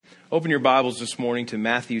Open your Bibles this morning to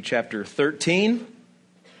Matthew chapter 13.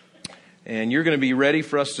 And you're going to be ready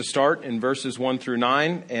for us to start in verses 1 through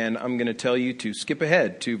 9. And I'm going to tell you to skip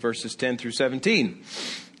ahead to verses 10 through 17.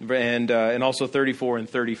 And also 34 and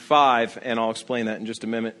 35. And I'll explain that in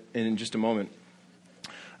just a moment.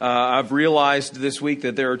 I've realized this week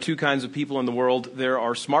that there are two kinds of people in the world. There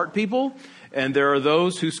are smart people, and there are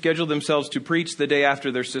those who schedule themselves to preach the day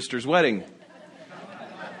after their sister's wedding.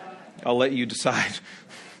 I'll let you decide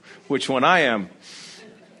which one I am.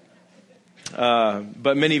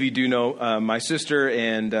 But many of you do know my sister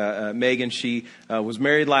and Megan. She was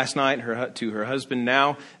married last night to her husband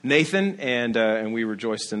now, Nathan, and we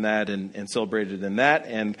rejoiced in that and celebrated in that.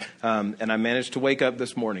 And I managed to wake up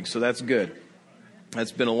this morning, so that's good.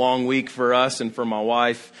 It's been a long week for us and for my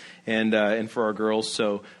wife and for our girls.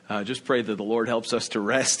 So just pray that the Lord helps us to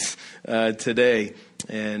rest today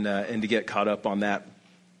and to get caught up on that.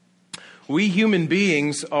 We human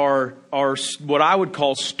beings are what I would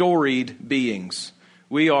call storied beings.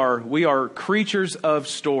 We are creatures of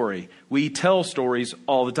story. We tell stories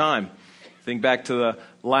all the time. Think back to the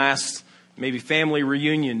last maybe family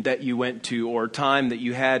reunion that you went to, or time that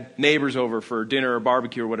you had neighbors over for dinner or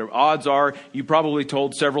barbecue or whatever. Odds are you probably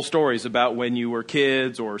told several stories about when you were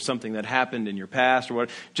kids or something that happened in your past or what.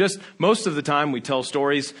 Just most of the time we tell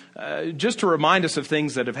stories just to remind us of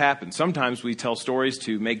things that have happened. Sometimes we tell stories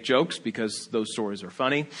to make jokes because those stories are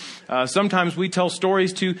funny. Sometimes we tell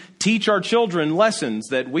stories to teach our children lessons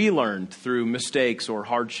that we learned through mistakes or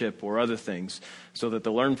hardship or other things so that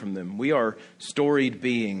they'll learn from them. We are storied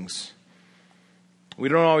beings. We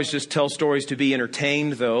don't always just tell stories to be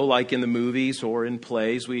entertained, though, like in the movies or in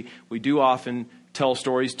plays. We do often tell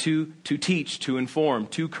stories to teach, to inform,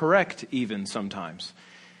 to correct even sometimes.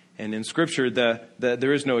 And in Scripture,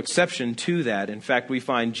 there is no exception to that. In fact, we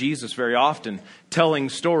find Jesus very often telling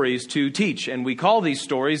stories to teach. And we call these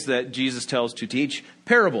stories that Jesus tells to teach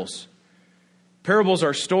parables. Parables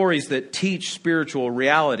are stories that teach spiritual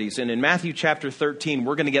realities. And in Matthew chapter 13,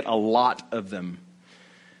 we're going to get a lot of them.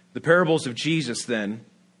 The parables of Jesus, then,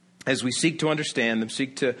 as we seek to understand them,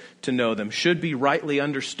 seek to know them, should be rightly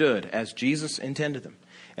understood as Jesus intended them,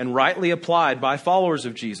 and rightly applied by followers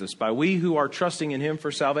of Jesus, by we who are trusting in Him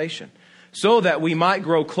for salvation, so that we might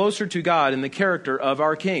grow closer to God in the character of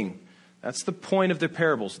our King. That's the point of the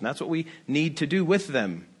parables, and that's what we need to do with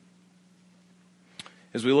them.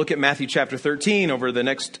 As we look at Matthew chapter 13 over the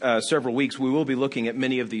next several weeks, we will be looking at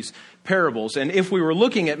many of these parables. And if we were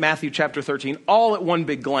looking at Matthew chapter 13 all at one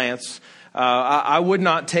big glance, I would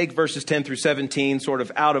not take verses 10 through 17 sort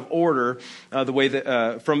of out of order the way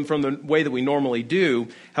that from the way that we normally do.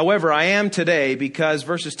 However, I am today because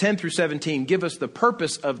verses 10 through 17 give us the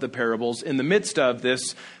purpose of the parables in the midst of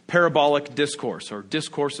this parabolic discourse or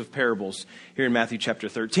discourse of parables here in Matthew chapter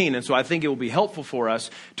 13. And so I think it will be helpful for us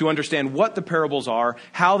to understand what the parables are,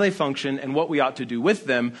 how they function, and what we ought to do with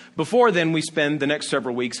them before then we spend the next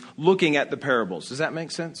several weeks looking at the parables. Does that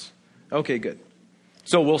make sense? Okay, good.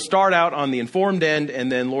 So we'll start out on the informed end,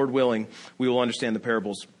 and then, Lord willing, we will understand the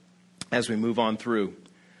parables as we move on through.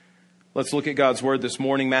 Let's look at God's Word this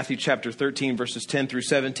morning, Matthew chapter 13, verses 10 through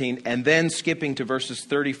 17, and then skipping to verses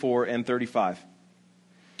 34 and 35.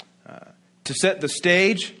 To set the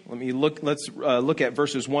stage, let's look at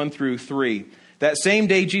verses 1 through 3. That same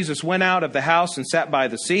day Jesus went out of the house and sat by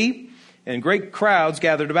the sea, and great crowds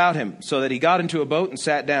gathered about him, so that he got into a boat and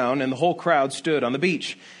sat down, and the whole crowd stood on the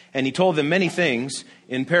beach. And he told them many things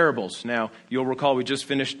in parables. Now, you'll recall we just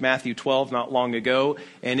finished Matthew 12 not long ago.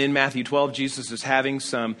 And in Matthew 12, Jesus is having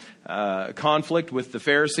some conflict with the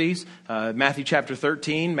Pharisees. Matthew chapter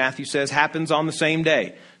 13, Matthew says, happens on the same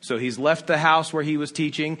day. So he's left the house where he was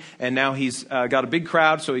teaching, and now he's got a big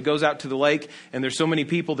crowd, so he goes out to the lake, and there's so many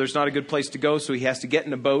people, there's not a good place to go, so he has to get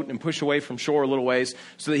in a boat and push away from shore a little ways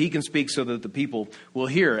so that he can speak so that the people will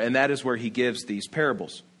hear. And that is where he gives these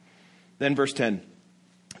parables. Then verse 10.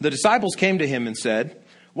 The disciples came to him and said,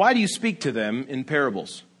 "Why do you speak to them in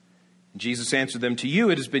parables?" Jesus answered them, "To you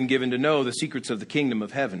it has been given to know the secrets of the kingdom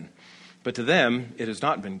of heaven, but to them it has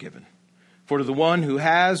not been given. For to the one who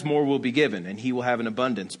has, more will be given, and he will have an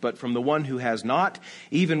abundance. But from the one who has not,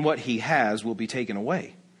 even what he has will be taken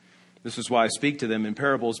away. This is why I speak to them in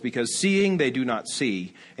parables, because seeing they do not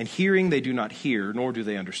see, and hearing they do not hear, nor do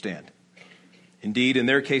they understand. Indeed, in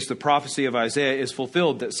their case, the prophecy of Isaiah is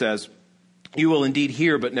fulfilled that says, 'You will indeed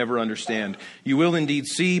hear, but never understand. You will indeed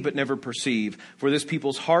see, but never perceive. For this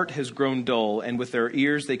people's heart has grown dull, and with their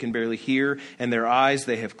ears they can barely hear, and their eyes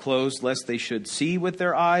they have closed, lest they should see with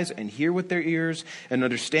their eyes, and hear with their ears, and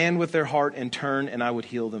understand with their heart, and turn, and I would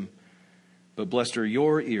heal them. But blessed are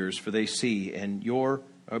your ears, for they see, and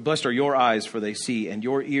blessed are your eyes, for they see, and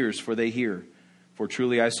your ears, for they hear. For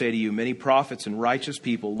truly I say to you, many prophets and righteous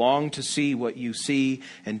people longed to see what you see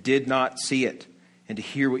and did not see it, and to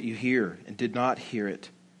hear what you hear and did not hear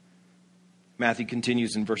it. Matthew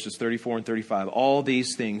continues in verses 34 and 35. All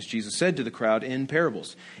these things Jesus said to the crowd in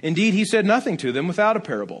parables. Indeed, he said nothing to them without a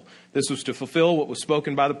parable. This was to fulfill what was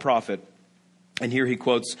spoken by the prophet. And here he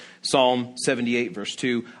quotes Psalm 78, verse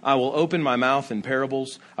 2. I will open my mouth in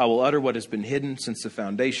parables. I will utter what has been hidden since the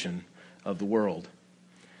foundation of the world.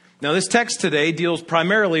 Now, this text today deals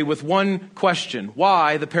primarily with one question.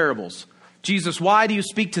 Why the parables? Jesus, why do you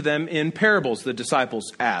speak to them in parables, the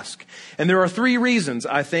disciples ask. And there are three reasons,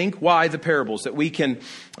 I think, why the parables that we can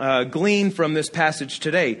glean from this passage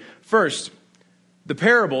today. First, the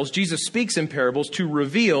parables, Jesus speaks in parables to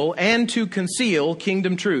reveal and to conceal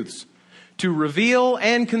kingdom truths. To reveal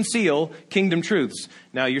and conceal kingdom truths.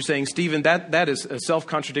 Now you're saying, Stephen, that is a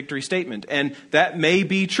self-contradictory statement. And that may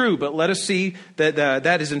be true, but let us see that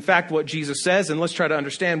that is in fact what Jesus says, and let's try to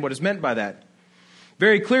understand what is meant by that.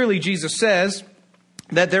 Very clearly, Jesus says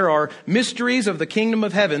that there are mysteries of the kingdom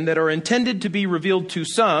of heaven that are intended to be revealed to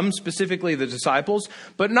some, specifically the disciples,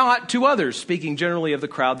 but not to others, speaking generally of the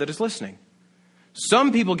crowd that is listening.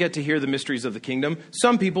 Some people get to hear the mysteries of the kingdom,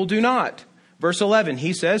 some people do not. Verse 11,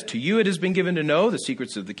 he says, to you it has been given to know the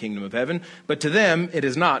secrets of the kingdom of heaven, but to them it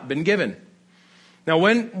has not been given. Now,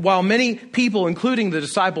 while many people, including the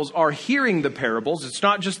disciples, are hearing the parables, it's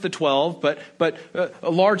not just the 12, but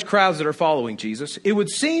large crowds that are following Jesus, it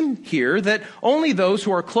would seem here that only those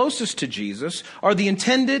who are closest to Jesus are the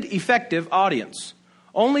intended, effective audience.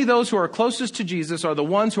 Only those who are closest to Jesus are the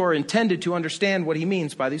ones who are intended to understand what he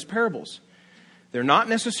means by these parables. They're not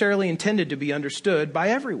necessarily intended to be understood by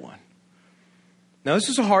everyone. Now, this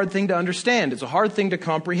is a hard thing to understand. It's a hard thing to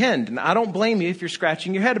comprehend. And I don't blame you if you're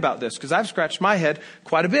scratching your head about this, because I've scratched my head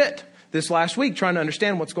quite a bit this last week trying to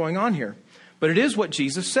understand what's going on here. But it is what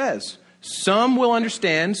Jesus says. Some will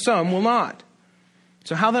understand, some will not.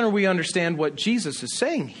 So how then are we understand what Jesus is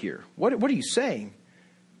saying here? What are you saying?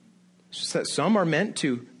 It's just that some are meant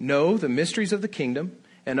to know the mysteries of the kingdom,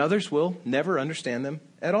 and others will never understand them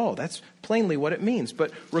at all. That's plainly what it means.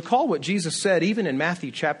 But recall what Jesus said even in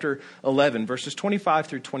Matthew chapter 11, verses 25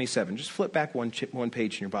 through 27. Just flip back one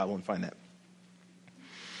page in your Bible and find that.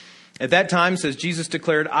 At that time, says Jesus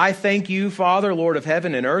declared, I thank you, Father, Lord of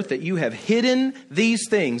heaven and earth, that you have hidden these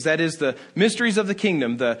things. That is the mysteries of the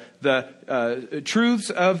kingdom, the truths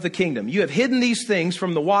of the kingdom. You have hidden these things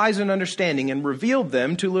from the wise and understanding and revealed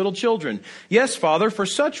them to little children. Yes, Father, for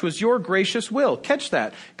such was your gracious will. Catch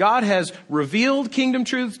that. God has revealed kingdom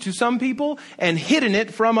truths to some people and hidden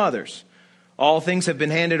it from others. All things have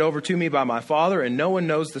been handed over to me by my Father, and no one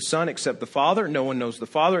knows the Son except the Father. No one knows the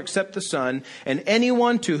Father except the Son, and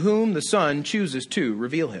anyone to whom the Son chooses to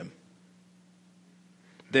reveal him.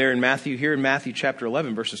 Here in Matthew chapter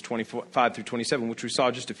 11, verses 25 through 27, which we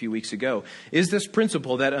saw just a few weeks ago, is this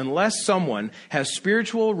principle that unless someone has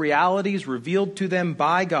spiritual realities revealed to them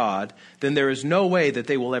by God, then there is no way that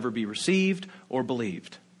they will ever be received or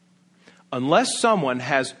believed. Unless someone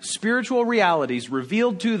has spiritual realities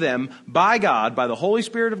revealed to them by God, by the Holy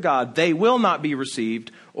Spirit of God, they will not be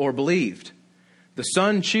received or believed. The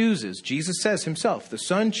Son chooses, Jesus says himself, the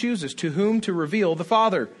Son chooses to whom to reveal the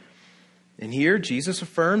Father. And here Jesus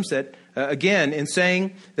affirms that, again, in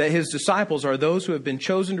saying that his disciples are those who have been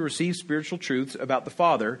chosen to receive spiritual truths about the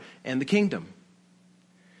Father and the kingdom.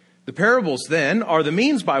 The parables, then, are the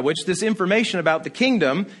means by which this information about the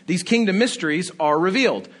kingdom, these kingdom mysteries, are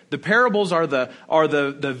revealed. The parables are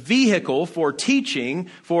the vehicle for teaching,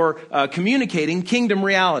 for communicating kingdom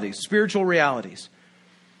realities, spiritual realities.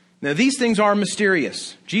 Now, these things are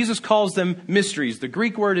mysterious. Jesus calls them mysteries. The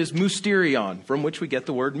Greek word is mysterion, from which we get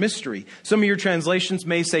the word mystery. Some of your translations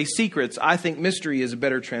may say secrets. I think mystery is a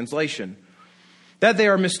better translation. That they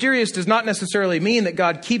are mysterious does not necessarily mean that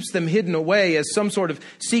God keeps them hidden away as some sort of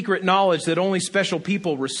secret knowledge that only special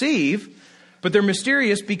people receive. But they're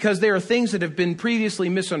mysterious because they are things that have been previously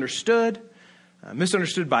misunderstood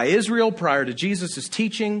by Israel prior to Jesus'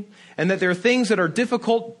 teaching, and that there are things that are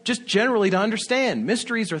difficult just generally to understand.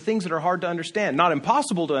 Mysteries are things that are hard to understand. Not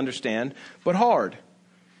impossible to understand, but hard.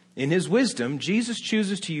 In his wisdom, Jesus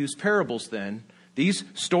chooses to use parables then, these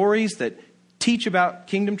stories that teach about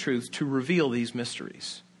kingdom truths, to reveal these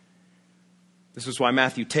mysteries. This is why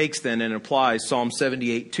Matthew takes then and applies Psalm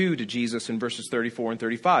 78:2 to Jesus in verses 34 and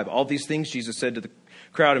 35. All these things Jesus said to the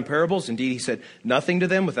crowd in parables. Indeed, he said nothing to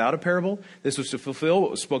them without a parable. This was to fulfill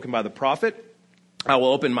what was spoken by the prophet. I will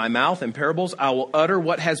open my mouth in parables. I will utter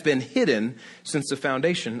what has been hidden since the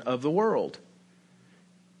foundation of the world.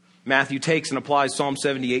 Matthew takes and applies Psalm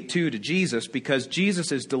 78:2 to Jesus because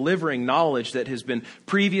Jesus is delivering knowledge that has been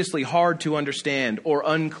previously hard to understand or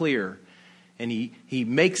unclear. And he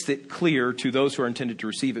makes it clear to those who are intended to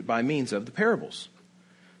receive it by means of the parables.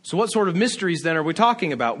 So what sort of mysteries then are we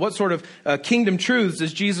talking about? What sort of kingdom truths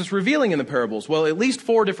is Jesus revealing in the parables? Well, at least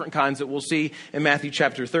 4 different kinds that we'll see in Matthew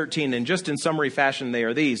chapter 13. And just in summary fashion, they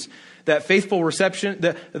are these. That faithful reception,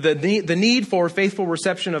 the need for faithful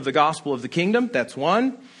reception of the gospel of the kingdom, that's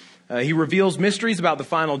one. He reveals mysteries about the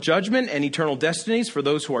final judgment and eternal destinies for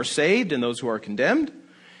those who are saved and those who are condemned.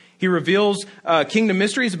 He reveals kingdom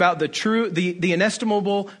mysteries about the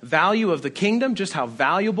inestimable value of the kingdom, just how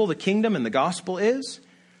valuable the kingdom and the gospel is.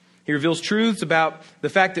 He reveals truths about the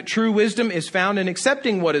fact that true wisdom is found in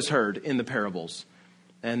accepting what is heard in the parables,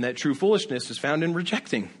 and that true foolishness is found in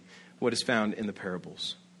rejecting what is found in the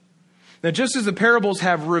parables. Now, just as the parables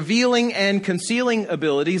have revealing and concealing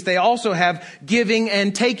abilities, they also have giving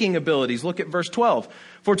and taking abilities. Look at verse 12.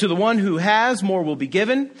 For to the one who has, more will be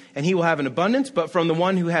given, and he will have an abundance. But from the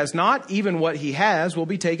one who has not, even what he has will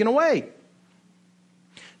be taken away.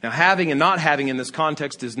 Now, having and not having in this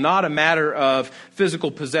context is not a matter of physical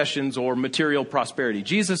possessions or material prosperity.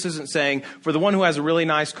 Jesus isn't saying, for the one who has a really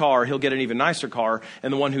nice car, he'll get an even nicer car,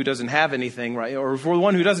 and the one who doesn't have anything, right? Or for the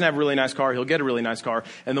one who doesn't have a really nice car, he'll get a really nice car,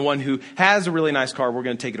 and the one who has a really nice car, we're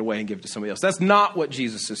going to take it away and give it to somebody else. That's not what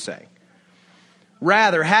Jesus is saying.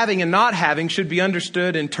 Rather, having and not having should be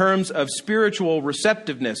understood in terms of spiritual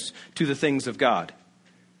receptiveness to the things of God.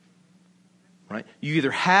 Right? You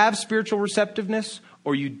either have spiritual receptiveness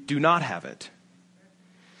or you do not have it.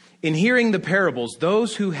 In hearing the parables,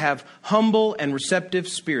 those who have humble and receptive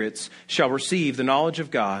spirits shall receive the knowledge of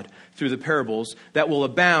God through the parables that will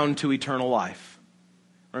abound to eternal life.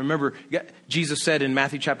 Remember, Jesus said in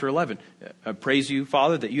Matthew chapter 11, I praise you,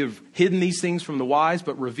 Father, that you have hidden these things from the wise,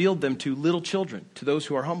 but revealed them to little children, to those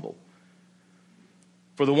who are humble.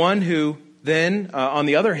 For the one who then, on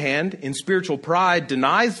the other hand, in spiritual pride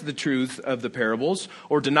denies the truth of the parables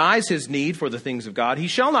or denies his need for the things of God, he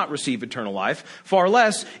shall not receive eternal life. Far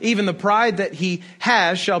less, even the pride that he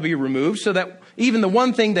has shall be removed, so that even the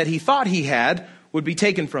one thing that he thought he had would be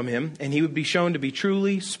taken from him, and he would be shown to be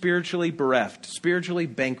truly spiritually bereft, spiritually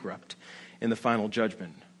bankrupt in the final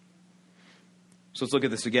judgment. So let's look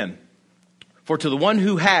at this again. For to the one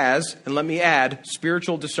who has, and let me add,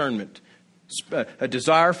 spiritual discernment, a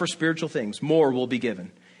desire for spiritual things, more will be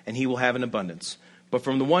given, and he will have an abundance. But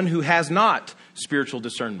from the one who has not spiritual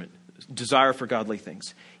discernment, desire for godly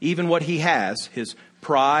things, even what he has, his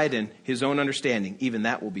pride and his own understanding, even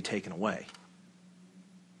that will be taken away.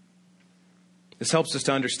 This helps us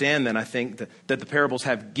to understand, then, I think, that the parables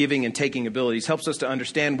have giving and taking abilities. Helps us to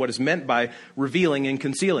understand what is meant by revealing and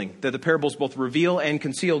concealing. That the parables both reveal and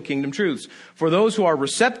conceal kingdom truths. For those who are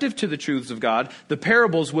receptive to the truths of God, the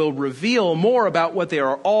parables will reveal more about what they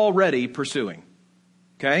are already pursuing.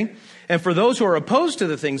 Okay? And for those who are opposed to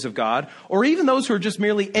the things of God, or even those who are just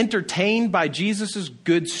merely entertained by Jesus'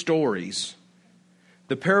 good stories,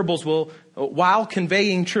 the parables will, while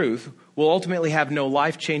conveying truth, will ultimately have no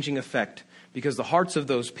life-changing effect, because the hearts of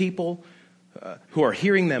those people who are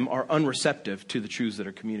hearing them are unreceptive to the truths that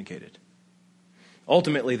are communicated.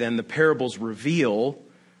 Ultimately, then, the parables reveal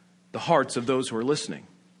the hearts of those who are listening.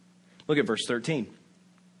 Look at verse 13.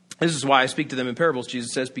 This is why I speak to them in parables,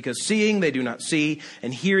 Jesus says, because seeing they do not see,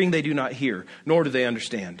 and hearing they do not hear, nor do they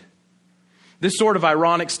understand. This sort of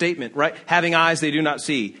ironic statement, right? Having eyes they do not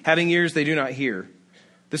see, having ears they do not hear.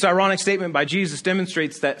 This ironic statement by Jesus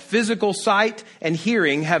demonstrates that physical sight and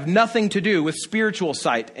hearing have nothing to do with spiritual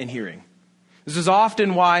sight and hearing. This is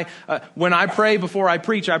often why when I pray before I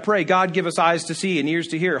preach, I pray, God, give us eyes to see and ears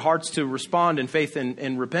to hear, hearts to respond in faith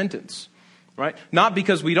and repentance. Right? Not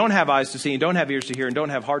because we don't have eyes to see and don't have ears to hear and don't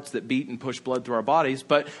have hearts that beat and push blood through our bodies,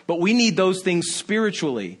 but we need those things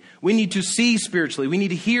spiritually. We need to see spiritually. We need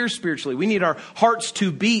to hear spiritually. We need our hearts to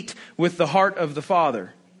beat with the heart of the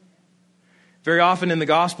Father. Very often in the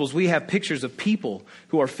Gospels, we have pictures of people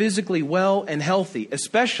who are physically well and healthy,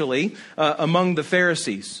 especially among the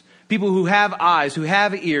Pharisees. People who have eyes, who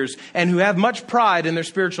have ears, and who have much pride in their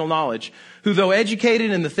spiritual knowledge, who, though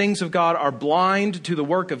educated in the things of God, are blind to the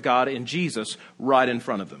work of God in Jesus right in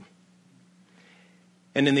front of them.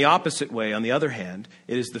 And in the opposite way, on the other hand,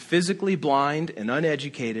 it is the physically blind and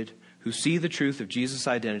uneducated who see the truth of Jesus'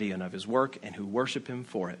 identity and of his work and who worship him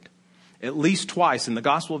for it. At least twice in the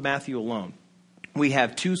Gospel of Matthew alone, we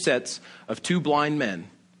have two sets of two blind men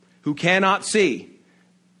who cannot see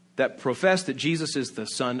that profess that Jesus is the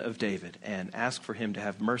Son of David and ask for him to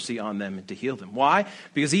have mercy on them and to heal them. Why?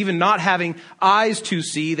 Because even not having eyes to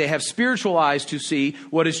see, they have spiritual eyes to see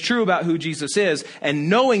what is true about who Jesus is, and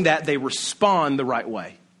knowing that, they respond the right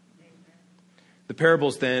way. The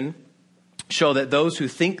parables then show that those who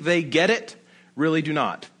think they get it really do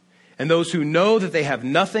not. And those who know that they have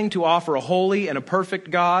nothing to offer a holy and a perfect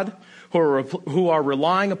God, who are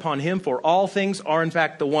relying upon him for all things, are in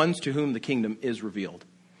fact the ones to whom the kingdom is revealed.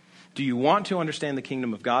 Do you want to understand the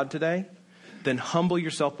kingdom of God today? Then humble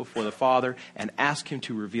yourself before the Father and ask him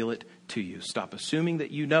to reveal it to you. Stop assuming that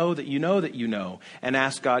you know, that you know, that you know, and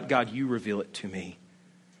ask God, God, you reveal it to me.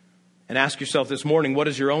 And ask yourself this morning, what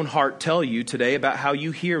does your own heart tell you today about how you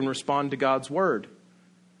hear and respond to God's word?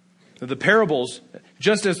 The parables,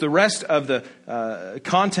 just as the rest of the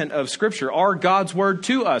content of Scripture, are God's word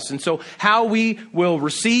to us. And so how we will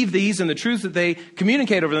receive these and the truths that they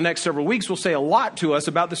communicate over the next several weeks will say a lot to us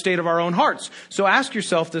about the state of our own hearts. So ask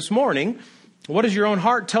yourself this morning, what does your own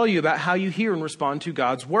heart tell you about how you hear and respond to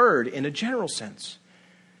God's word in a general sense?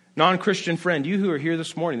 Non-Christian friend, you who are here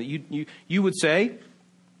this morning, that you would say,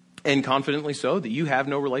 and confidently so, that you have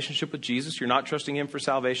no relationship with Jesus. You're not trusting him for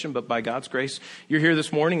salvation, but by God's grace, you're here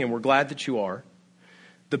this morning, and we're glad that you are.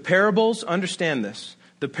 The parables, understand this,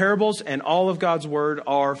 the parables and all of God's word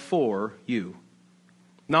are for you.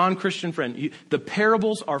 Non-Christian friend, the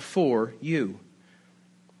parables are for you.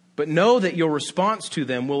 But know that your response to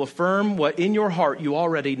them will affirm what in your heart you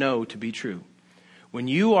already know to be true. When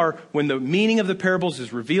the meaning of the parables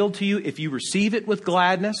is revealed to you, if you receive it with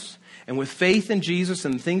gladness and with faith in Jesus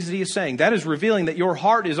and the things that he is saying, that is revealing that your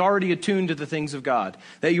heart is already attuned to the things of God,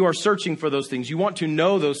 that you are searching for those things. You want to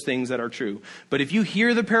know those things that are true. But if you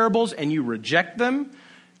hear the parables and you reject them,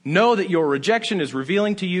 know that your rejection is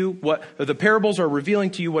revealing to you the parables are revealing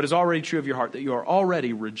to you what is already true of your heart, that you are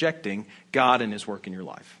already rejecting God and his work in your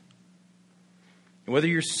life. And whether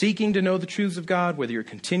you're seeking to know the truths of God, whether you're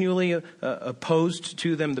continually opposed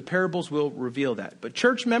to them, the parables will reveal that. But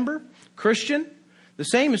church member, Christian, the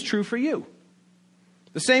same is true for you.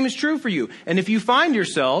 The same is true for you. And if you find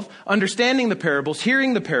yourself understanding the parables,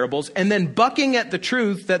 hearing the parables, and then bucking at the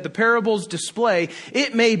truth that the parables display,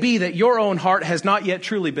 it may be that your own heart has not yet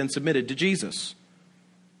truly been submitted to Jesus.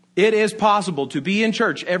 It is possible to be in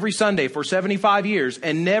church every Sunday for 75 years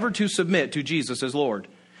and never to submit to Jesus as Lord.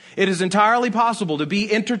 It is entirely possible to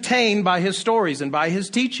be entertained by his stories and by his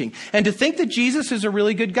teaching, and to think that Jesus is a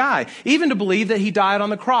really good guy, even to believe that he died on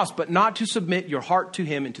the cross, but not to submit your heart to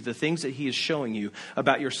him and to the things that he is showing you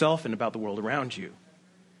about yourself and about the world around you.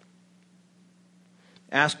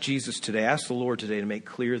 Ask Jesus today, ask the Lord today to make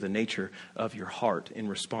clear the nature of your heart in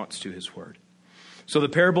response to his word. So the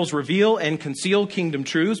parables reveal and conceal kingdom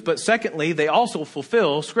truths, but secondly, they also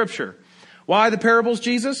fulfill Scripture. Why the parables,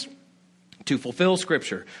 Jesus? To fulfill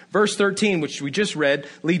Scripture. Verse 13, which we just read,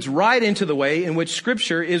 leads right into the way in which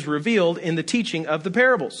Scripture is revealed in the teaching of the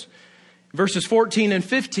parables. Verses 14 and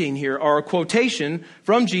 15 here are a quotation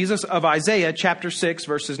from Jesus of Isaiah chapter 6,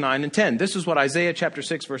 verses 9 and 10. This is what Isaiah chapter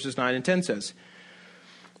 6, verses 9 and 10 says.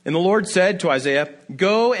 And the Lord said to Isaiah,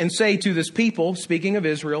 "Go and say to this people," speaking of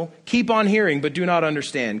Israel, "keep on hearing, but do not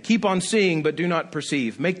understand. Keep on seeing, but do not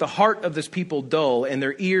perceive. Make the heart of this people dull and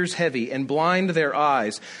their ears heavy, and blind their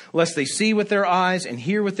eyes, lest they see with their eyes and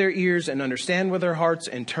hear with their ears and understand with their hearts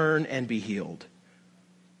and turn and be healed."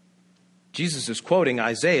 Jesus is quoting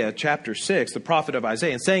Isaiah chapter 6, the prophet of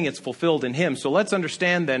Isaiah, and saying it's fulfilled in him. So let's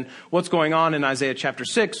understand then what's going on in Isaiah chapter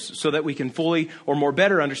 6 so that we can fully or more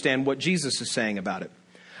better understand what Jesus is saying about it.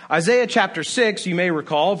 Isaiah chapter 6, you may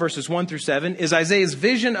recall, verses 1 through 7, is Isaiah's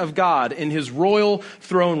vision of God in his royal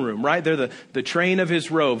throne room, right? There, the train of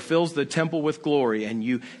his robe fills the temple with glory, and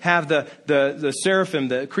you have the seraphim,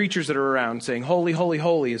 the creatures that are around, saying, "Holy, holy,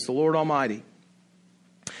 holy is the Lord Almighty."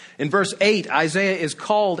 In verse 8, Isaiah is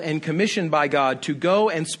called and commissioned by God to go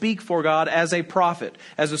and speak for God as a prophet,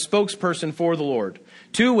 as a spokesperson for the Lord,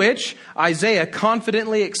 to which Isaiah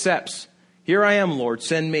confidently accepts. "Here I am, Lord,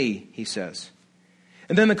 send me," he says.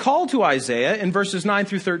 And then the call to Isaiah in verses 9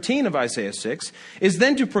 through 13 of Isaiah 6 is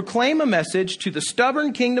then to proclaim a message to the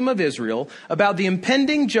stubborn kingdom of Israel about the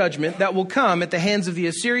impending judgment that will come at the hands of the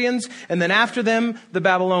Assyrians and then after them, the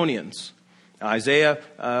Babylonians. Isaiah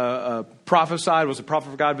prophesied, was a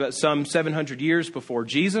prophet of God about some 700 years before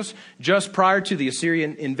Jesus, just prior to the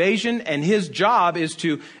Assyrian invasion. And his job is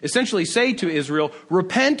to essentially say to Israel,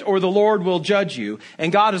 repent or the Lord will judge you.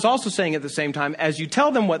 And God is also saying at the same time, as you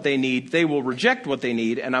tell them what they need, they will reject what they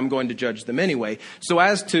need, and I'm going to judge them anyway. So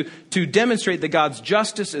as to demonstrate that God's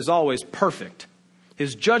justice is always perfect.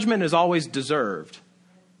 His judgment is always deserved.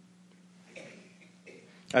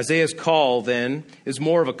 Isaiah's call, then, is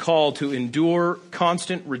more of a call to endure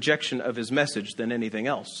constant rejection of his message than anything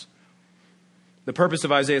else. The purpose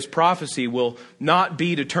of Isaiah's prophecy will not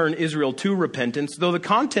be to turn Israel to repentance, though the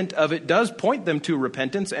content of it does point them to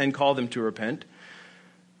repentance and call them to repent.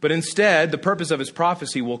 But instead, the purpose of his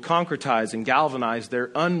prophecy will concretize and galvanize their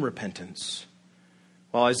unrepentance.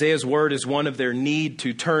 While Isaiah's word is one of their need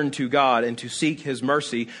to turn to God and to seek his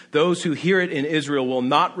mercy, those who hear it in Israel will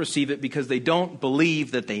not receive it because they don't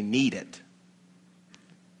believe that they need it.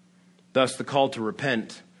 Thus, the call to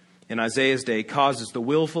repent in Isaiah's day causes the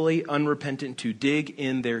willfully unrepentant to dig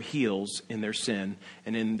in their heels in their sin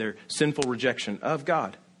and in their sinful rejection of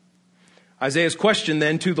God. Isaiah's question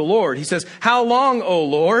then to the Lord, he says, "How long, O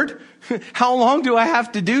Lord? How long do I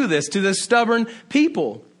have to do this to this stubborn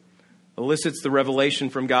people?" Elicits the revelation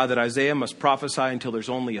from God that Isaiah must prophesy until there's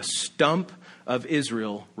only a stump of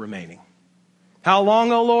Israel remaining. How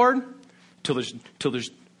long, O Lord? Till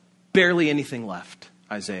there's barely anything left,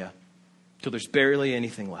 Isaiah. Till there's barely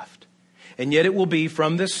anything left. And yet it will be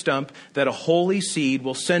from this stump that a holy seed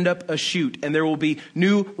will send up a shoot, and there will be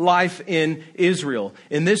new life in Israel.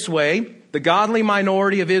 In this way, the godly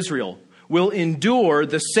minority of Israel will endure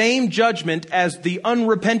the same judgment as the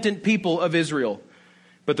unrepentant people of Israel.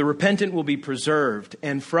 But the repentant will be preserved,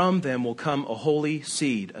 and from them will come a holy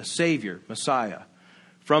seed, a Savior, Messiah.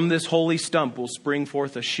 From this holy stump will spring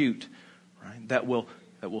forth a shoot, right, that will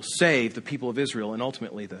save the people of Israel and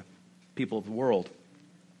ultimately the people of the world.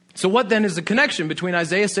 So what then is the connection between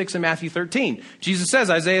Isaiah 6 and Matthew 13? Jesus says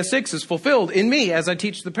Isaiah 6 is fulfilled in me as I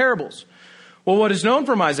teach the parables. Well, what is known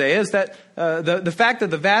from Isaiah is that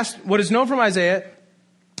what is known from Isaiah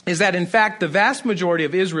is that in fact the vast majority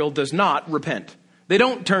of Israel does not repent. They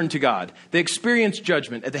don't turn to God. They experience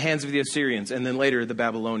judgment at the hands of the Assyrians and then later the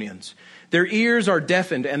Babylonians. Their ears are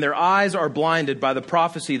deafened and their eyes are blinded by the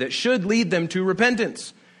prophecy that should lead them to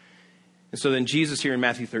repentance. And so then Jesus here in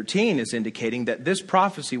Matthew 13 is indicating that this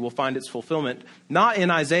prophecy will find its fulfillment not in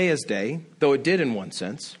Isaiah's day, though it did in one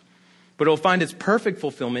sense, but it will find its perfect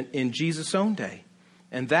fulfillment in Jesus' own day,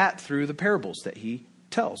 and that through the parables that he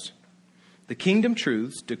tells. The kingdom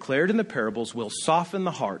truths declared in the parables will soften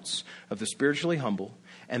the hearts of the spiritually humble,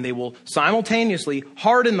 and they will simultaneously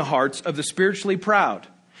harden the hearts of the spiritually proud.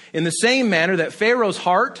 In the same manner that Pharaoh's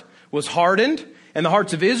heart was hardened and the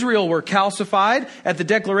hearts of Israel were calcified at the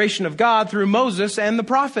declaration of God through Moses and the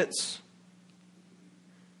prophets.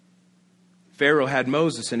 Pharaoh had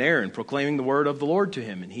Moses and Aaron proclaiming the word of the Lord to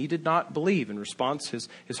him, and he did not believe. In response,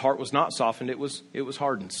 his heart was not softened, it was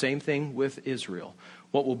hardened. Same thing with Israel.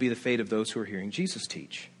 What will be the fate of those who are hearing Jesus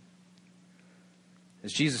teach?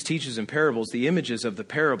 As Jesus teaches in parables, the images of the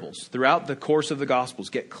parables throughout the course of the Gospels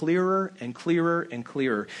get clearer and clearer and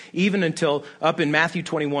clearer, even until up in Matthew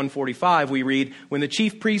 21:45 we read, "When the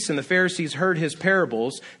chief priests and the Pharisees heard his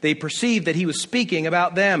parables, they perceived that he was speaking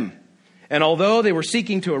about them. And although they were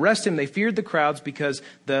seeking to arrest him, they feared the crowds because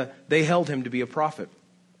they held him to be a prophet."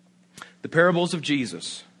 The parables of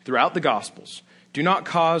Jesus throughout the Gospels do not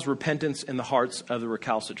cause repentance in the hearts of the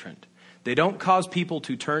recalcitrant. They don't cause people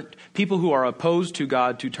who are opposed to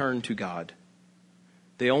God to turn to God.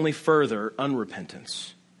 They only further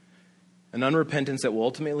unrepentance. An unrepentance that will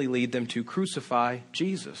ultimately lead them to crucify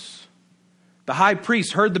Jesus. The high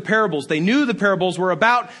priests heard the parables. They knew the parables were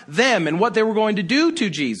about them and what they were going to do to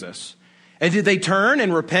Jesus. And did they turn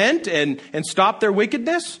and repent and stop their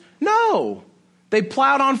wickedness? No. They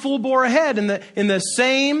plowed on full bore ahead in the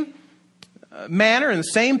same manner, in the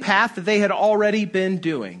same path that they had already been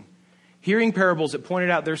doing. Hearing parables that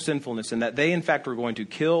pointed out their sinfulness and that they in fact were going to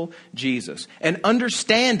kill Jesus. And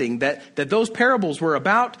understanding that those parables were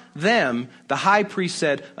about them, the high priest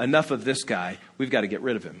said, "Enough of this guy. We've got to get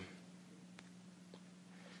rid of him."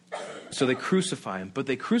 So they crucify him, but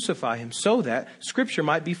they crucify him so that Scripture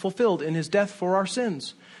might be fulfilled in his death for our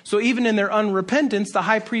sins. So even in their unrepentance, the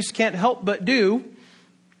high priest can't help but do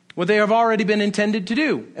what they have already been intended to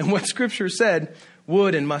do, and what Scripture said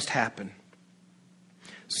would and must happen.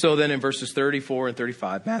 So then in verses 34 and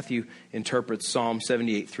 35, Matthew interprets Psalm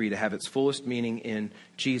 78:3 to have its fullest meaning in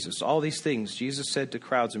Jesus. All these things Jesus said to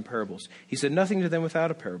crowds in parables. He said nothing to them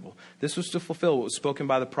without a parable. This was to fulfill what was spoken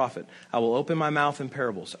by the prophet. "I will open my mouth in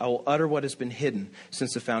parables. I will utter what has been hidden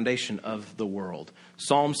since the foundation of the world."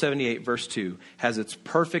 Psalm 78 verse 2 has its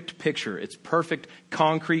perfect picture, its perfect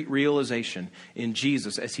concrete realization in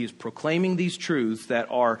Jesus as he is proclaiming these truths that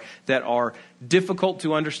are difficult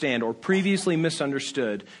to understand or previously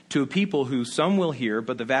misunderstood to a people who some will hear,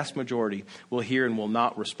 but the vast majority will hear and will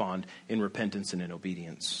not respond in repentance and in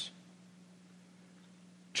obedience.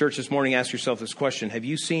 Church, this morning, ask yourself this question. Have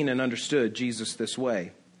you seen and understood Jesus this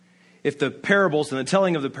way? If the parables and the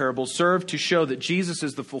telling of the parables serve to show that Jesus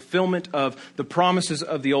is the fulfillment of the promises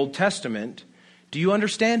of the Old Testament, do you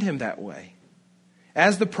understand him that way?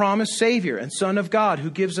 As the promised Savior and Son of God who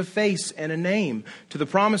gives a face and a name to the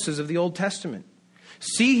promises of the Old Testament.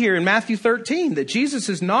 See here in Matthew 13 that Jesus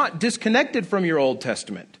is not disconnected from your Old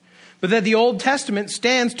Testament, but that the Old Testament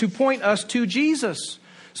stands to point us to Jesus.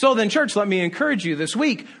 So then, church, let me encourage you this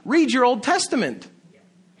week. Read your Old Testament.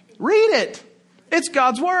 Read it. It's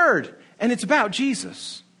God's Word. And it's about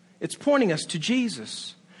Jesus. It's pointing us to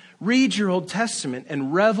Jesus. Read your Old Testament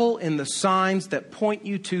and revel in the signs that point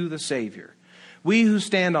you to the Savior. We who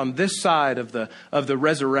stand on this side of the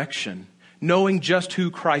resurrection, knowing just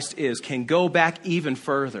who Christ is, can go back even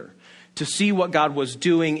further to see what God was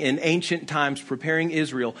doing in ancient times, preparing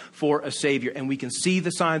Israel for a Savior. And we can see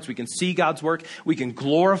the signs, we can see God's work, we can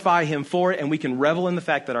glorify Him for it, and we can revel in the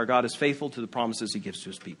fact that our God is faithful to the promises He gives to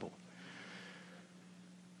His people.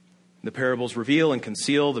 The parables reveal and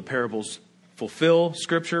conceal, the parables fulfill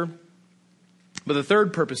Scripture. But the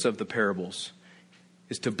third purpose of the parables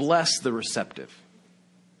is to bless the receptive.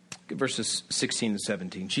 Verses 16 and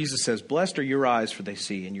 17. Jesus says, "Blessed are your eyes, for they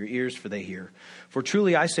see, and your ears, for they hear. For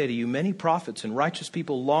truly I say to you, many prophets and righteous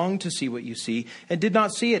people longed to see what you see, and did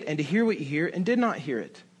not see it, and to hear what you hear, and did not hear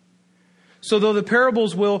it." So though the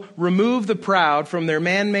parables will remove the proud from their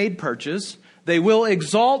man-made perches, they will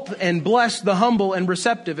exalt and bless the humble and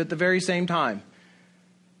receptive at the very same time.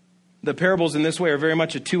 The parables in this way are very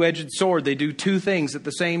much a two-edged sword. They do two things at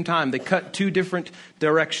the same time. They cut two different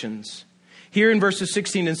directions. Here in verses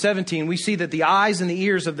 16 and 17, we see that the eyes and the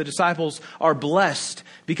ears of the disciples are blessed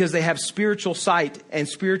because they have spiritual sight and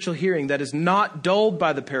spiritual hearing that is not dulled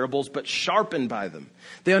by the parables, but sharpened by them.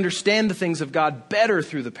 They understand the things of God better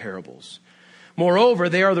through the parables. Moreover,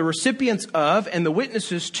 they are the recipients of and the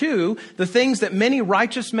witnesses to the things that many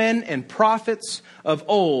righteous men and prophets of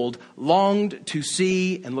old longed to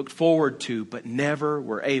see and looked forward to, but never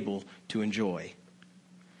were able to enjoy.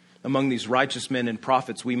 Among these righteous men and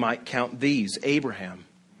prophets, we might count these. Abraham,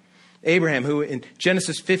 who in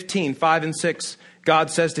Genesis 15, 5 and 6,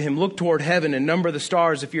 God says to him, "Look toward heaven and number the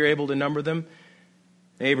stars if you're able to number them."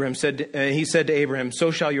 He said to Abraham,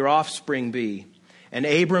 "So shall your offspring be." And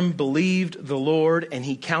Abram believed the Lord, and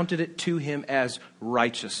He counted it to him as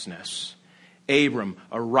righteousness. Abram,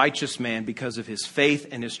 a righteous man because of his faith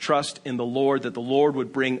and his trust in the Lord, that the Lord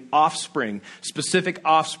would bring offspring, specific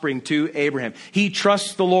offspring to Abraham. He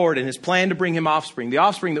trusts the Lord in His plan to bring him offspring. The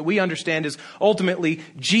offspring that we understand is ultimately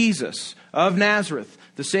Jesus of Nazareth,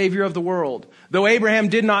 the Savior of the world. Though Abraham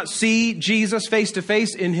did not see Jesus face to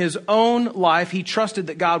face in his own life, he trusted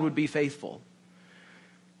that God would be faithful.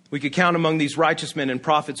 We could count among these righteous men and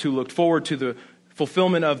prophets who looked forward to the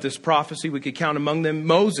fulfillment of this prophecy. We could count among them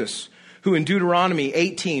Moses, who in Deuteronomy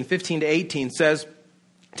 18, 15 to 18 says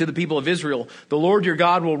to the people of Israel, "The Lord your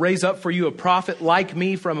God will raise up for you a prophet like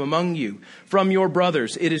me from among you, from your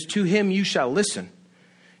brothers. It is to him you shall listen.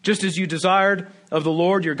 Just as you desired of the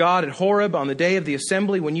Lord your God at Horeb on the day of the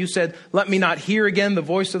assembly, when you said, 'Let me not hear again the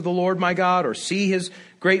voice of the Lord my God, or see His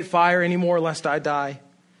great fire anymore, lest I die.'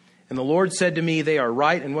 And the Lord said to me, 'They are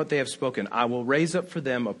right in what they have spoken. I will raise up for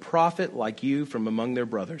them a prophet like you from among their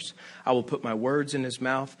brothers. I will put my words in his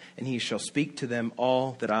mouth, and he shall speak to them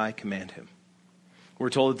all that I command him.'" We're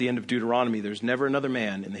told at the end of Deuteronomy, there's never another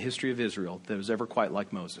man in the history of Israel that was ever quite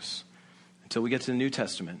like Moses. Until we get to the New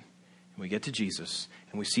Testament, and we get to Jesus,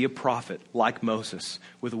 and we see a prophet like Moses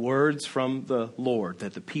with words from the Lord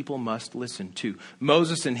that the people must listen to.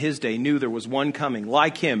 Moses in his day knew there was one coming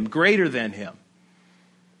like him, greater than him,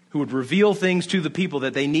 who would reveal things to the people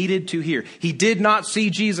that they needed to hear. He did not see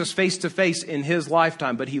Jesus face to face in his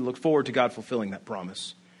lifetime, but he looked forward to God fulfilling that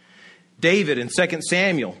promise. David in 2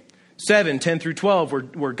 Samuel 7, 10 through 12,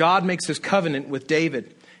 where God makes his covenant with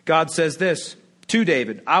David. God says this to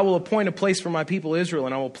David, "I will appoint a place for my people Israel,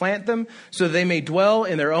 and I will plant them so that they may dwell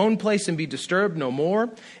in their own place and be disturbed no more.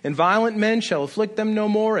 And violent men shall afflict them no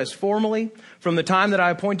more as formerly, from the time that I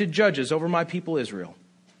appointed judges over my people Israel.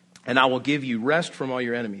 And I will give you rest from all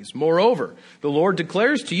your enemies. Moreover, the Lord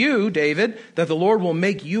declares to you, David, that the Lord will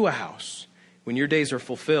make you a house. When your days are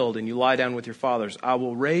fulfilled and you lie down with your fathers, I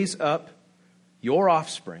will raise up your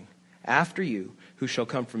offspring after you, who shall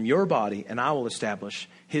come from your body, and I will establish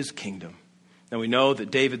his kingdom." Now we know that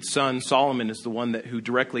David's son Solomon is the one who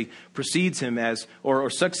directly precedes him as, or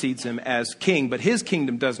succeeds him as king, but his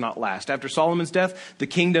kingdom does not last. After Solomon's death, the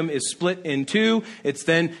kingdom is split in two. It's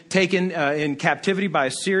then taken in captivity by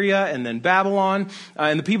Assyria and then Babylon.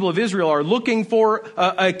 And the people of Israel are looking for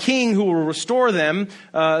a king who will restore them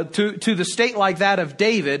to the state like that of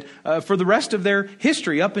David for the rest of their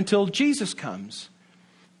history up until Jesus comes.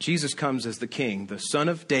 Jesus comes as the king, the son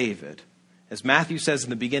of David. As Matthew says in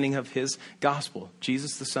the beginning of his gospel,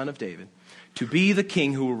 Jesus, the son of David, to be the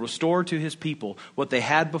king who will restore to his people what they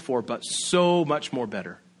had before, but so much more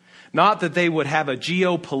better. Not that they would have a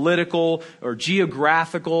geopolitical or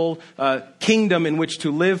geographical kingdom in which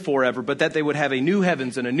to live forever, but that they would have a new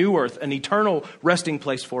heavens and a new earth, an eternal resting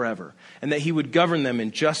place forever, and that he would govern them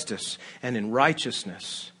in justice and in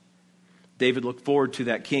righteousness. David looked forward to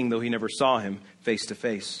that king, though he never saw him face to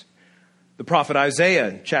face. The prophet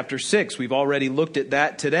Isaiah, chapter 6, we've already looked at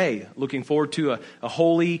that today, looking forward to a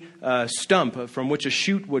holy stump from which a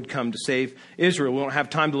shoot would come to save Israel. We don't have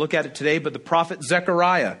time to look at it today, but the prophet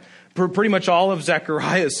Zechariah, pretty much all of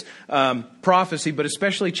Zechariah's prophecy, but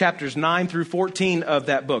especially chapters 9 through 14 of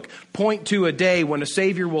that book, point to a day when a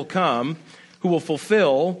Savior will come who will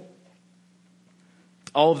fulfill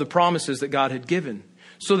all of the promises that God had given.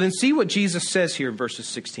 So then see what Jesus says here in verses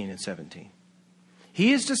 16 and 17.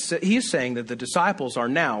 He is saying that the disciples are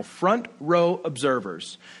now front row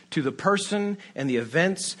observers to the person and the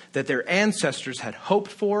events that their ancestors had hoped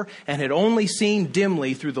for and had only seen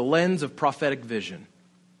dimly through the lens of prophetic vision.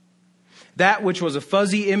 That which was a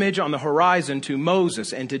fuzzy image on the horizon to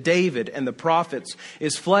Moses and to David and the prophets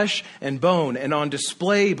is flesh and bone and on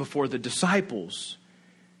display before the disciples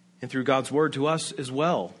and through God's word to us as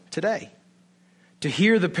well today. To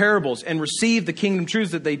hear the parables and receive the kingdom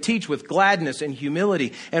truths that they teach with gladness and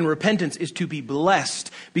humility and repentance is to be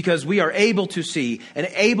blessed, because we are able to see and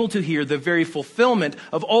able to hear the very fulfillment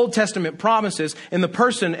of Old Testament promises in the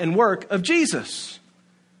person and work of Jesus.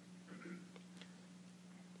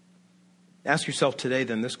 Ask yourself today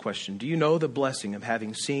then this question: do you know the blessing of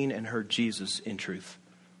having seen and heard Jesus in truth?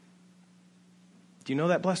 Do you know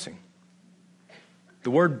that blessing?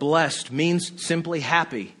 The word blessed means simply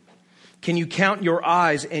happy. Can you count your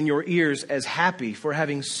eyes and your ears as happy for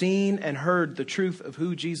having seen and heard the truth of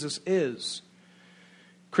who Jesus is?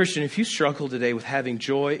 Christian, if you struggle today with having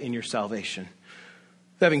joy in your salvation,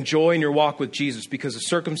 with having joy in your walk with Jesus because the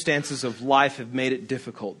circumstances of life have made it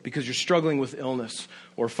difficult, because you're struggling with illness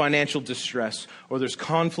or financial distress, or there's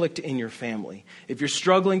conflict in your family, if you're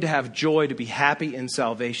struggling to have joy, to be happy in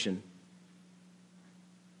salvation,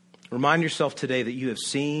 remind yourself today that you have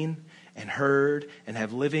seen and heard and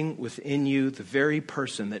have living within you the very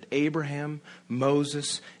person that Abraham,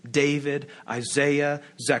 Moses, David, Isaiah,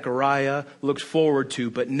 Zechariah looked forward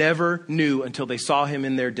to, but never knew until they saw him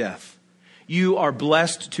in their death. You are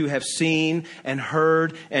blessed to have seen and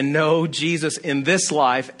heard and know Jesus in this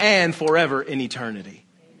life and forever in eternity.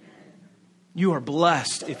 You are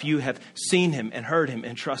blessed if you have seen him and heard him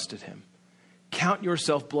and trusted him. Count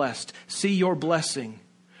yourself blessed. See your blessing.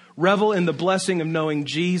 Revel in the blessing of knowing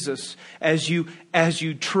Jesus as you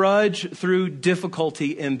trudge through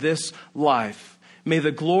difficulty in this life. May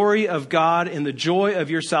the glory of God and the joy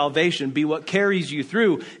of your salvation be what carries you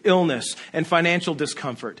through illness and financial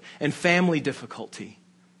discomfort and family difficulty.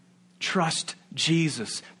 Trust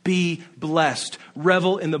Jesus. Be blessed.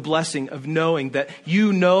 Revel in the blessing of knowing that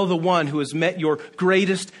you know the one who has met your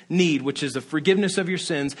greatest need, which is the forgiveness of your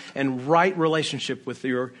sins and right relationship with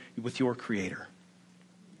your Creator.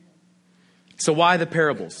 So why the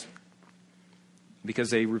parables?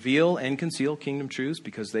 Because they reveal and conceal kingdom truths,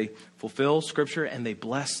 because they fulfill Scripture, and they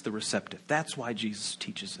bless the receptive. That's why Jesus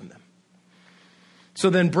teaches in them.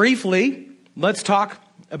 So then briefly, let's talk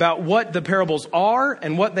about what the parables are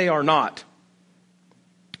and what they are not.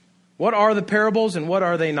 What are the parables and what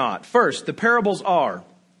are they not? First, the parables are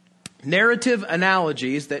narrative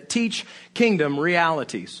analogies that teach kingdom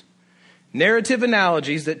realities. Narrative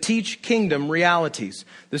analogies that teach kingdom realities.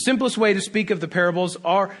 The simplest way to speak of the parables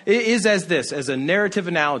is as a narrative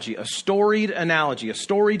analogy, a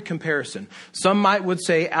storied comparison. Some would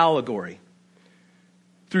say allegory.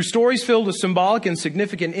 Through stories filled with symbolic and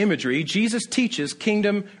significant imagery, Jesus teaches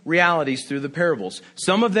kingdom realities through the parables.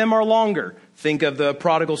 Some of them are longer. Think of the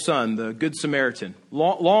prodigal son, the Good Samaritan.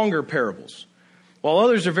 Longer parables. While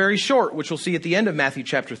others are very short, which we'll see at the end of Matthew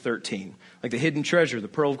chapter 13. Like the hidden treasure, the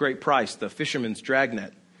pearl of great price, the fisherman's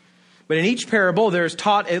dragnet. But in each parable, there is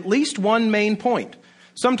taught at least one main point.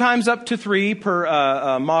 Sometimes up to 3 per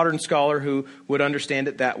a modern scholar who would understand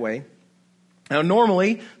it that way. Now,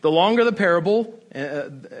 normally, the longer the parable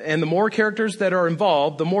and the more characters that are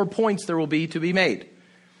involved, the more points there will be to be made.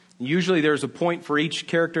 Usually there's a point for each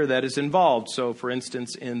character that is involved. So, for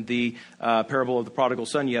instance, in the parable of the prodigal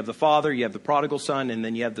son, you have the father, you have the prodigal son, and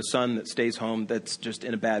then you have the son that stays home that's just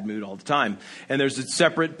in a bad mood all the time. And there's a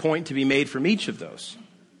separate point to be made from each of those.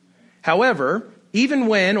 However, even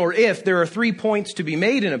when or if there are 3 points to be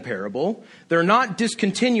made in a parable, they're not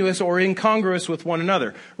discontinuous or incongruous with one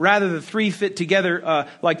another. Rather, the 3 fit together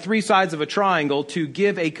like 3 sides of a triangle to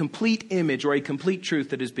give a complete image or a complete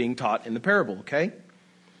truth that is being taught in the parable, okay?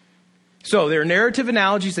 So there are narrative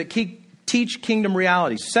analogies that teach kingdom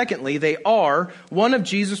realities. Secondly, they are one of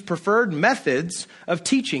Jesus' preferred methods of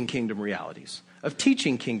teaching kingdom realities, of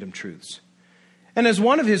teaching kingdom truths. And as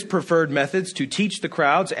one of his preferred methods to teach the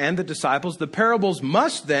crowds and the disciples, the parables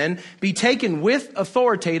must then be taken with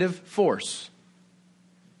authoritative force.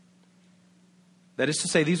 That is to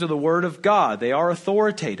say, these are the word of God. They are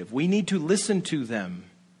authoritative. We need to listen to them.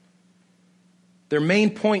 Their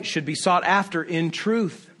main point should be sought after in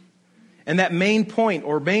truth. And that main point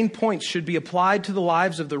or main points should be applied to the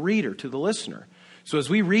lives of the reader, to the listener. So as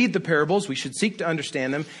we read the parables, we should seek to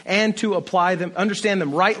understand them and to apply them, understand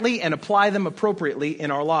them rightly and apply them appropriately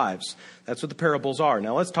in our lives. That's what the parables are.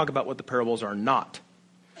 Now let's talk about what the parables are not.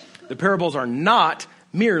 The parables are not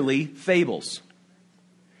merely fables.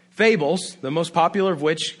 Fables, the most popular of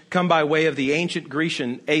which come by way of the ancient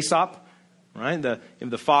Grecian Aesop, right?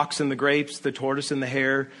 The fox and the grapes, the tortoise and the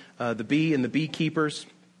hare, the bee and the beekeepers.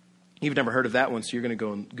 You've never heard of that one, so you're going to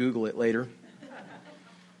go and Google it later.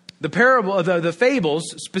 The fables,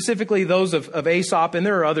 specifically those of Aesop, and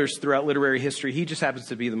there are others throughout literary history, he just happens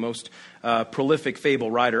to be the most prolific fable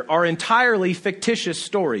writer, are entirely fictitious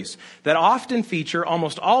stories that often feature,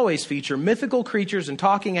 almost always feature, mythical creatures and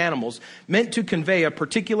talking animals meant to convey a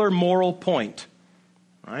particular moral point.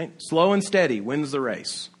 Right? Slow and steady wins the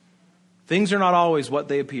race. Things are not always what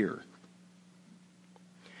they appear.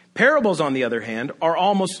 Parables, on the other hand, are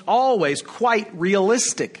almost always quite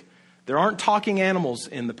realistic. There aren't talking animals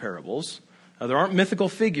in the parables. There aren't mythical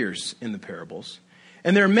figures in the parables.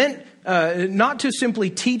 And they're meant not to simply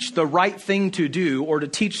teach the right thing to do or to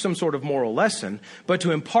teach some sort of moral lesson, but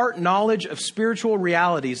to impart knowledge of spiritual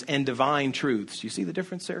realities and divine truths. You see the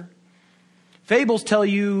difference there? Fables tell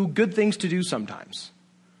you good things to do sometimes.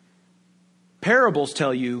 Parables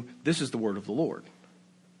tell you this is the word of the Lord.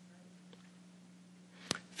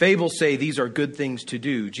 Fables say these are good things to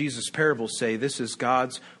do. Jesus' parables say this is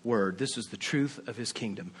God's word. This is the truth of his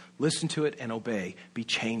kingdom. Listen to it and obey. Be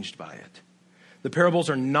changed by it. The parables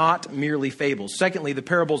are not merely fables. Secondly, the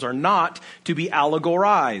parables are not to be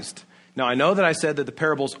allegorized. Now, I know that I said that the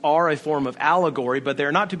parables are a form of allegory, but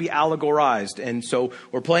they're not to be allegorized. And so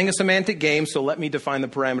we're playing a semantic game, so let me define the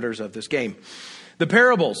parameters of this game. The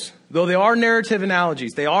parables, though they are narrative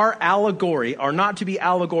analogies, they are allegory, are not to be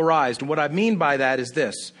allegorized. And what I mean by that is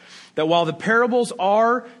this, that while the parables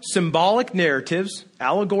are symbolic narratives,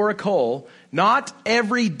 allegorical, not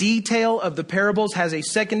every detail of the parables has a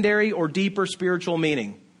secondary or deeper spiritual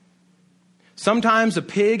meaning. Sometimes a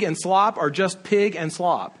pig and slop are just pig and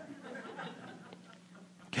slop.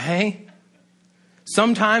 Okay?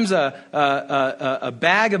 Sometimes a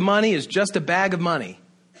bag of money is just a bag of money.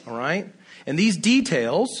 All right? And these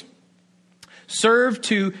details serve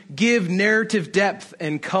to give narrative depth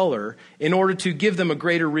and color in order to give them a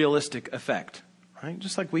greater realistic effect. Right?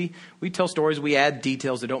 Just like we tell stories, we add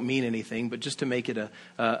details that don't mean anything, but just to make it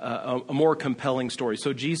a more compelling story.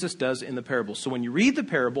 So Jesus does in the parables. So when you read the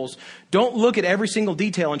parables, don't look at every single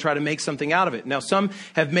detail and try to make something out of it. Now, some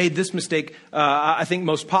have made this mistake, I think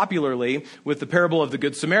most popularly, with the parable of the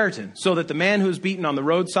Good Samaritan. So that the man who's beaten on the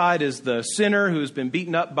roadside is the sinner who's been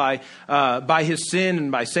beaten up by his sin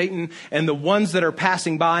and by Satan. And the ones that are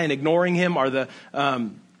passing by and ignoring him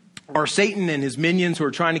are Satan and his minions who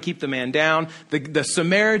are trying to keep the man down. The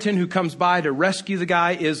Samaritan who comes by to rescue the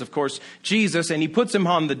guy is, of course, Jesus. And he puts him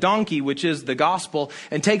on the donkey, which is the gospel,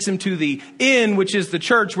 and takes him to the inn, which is the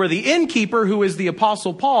church, where the innkeeper, who is the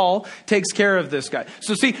Apostle Paul, takes care of this guy.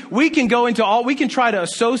 So see, we can try to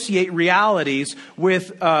associate realities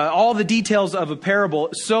with all the details of a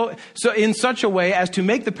parable so in such a way as to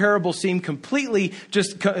make the parable seem completely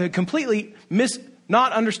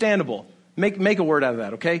not understandable. Make a word out of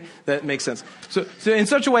that, okay? That makes sense. So in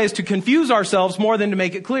such a way as to confuse ourselves more than to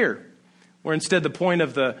make it clear. Where instead the point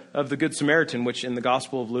of the Good Samaritan, which in the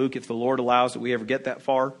Gospel of Luke, if the Lord allows that we ever get that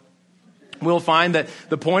far, we'll find that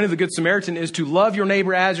the point of the Good Samaritan is to love your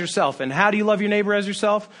neighbor as yourself. And how do you love your neighbor as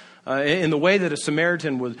yourself? In the way that a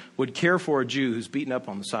Samaritan would care for a Jew who's beaten up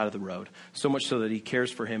on the side of the road. So much so that he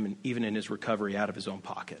cares for him even in his recovery out of his own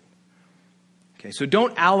pocket. Okay, so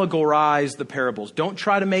don't allegorize the parables. Don't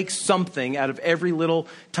try to make something out of every little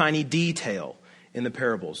tiny detail in the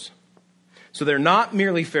parables. So they're not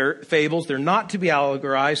merely fables. They're not to be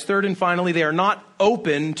allegorized. Third and finally, they are not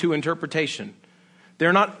open to interpretation.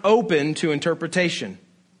 They're not open to interpretation.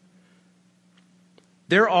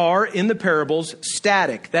 There are, in the parables,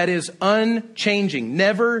 static, that is, unchanging,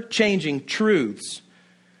 never changing truths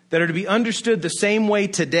that are to be understood the same way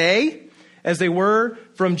today as they were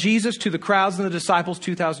from Jesus to the crowds and the disciples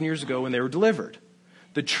 2,000 years ago when they were delivered.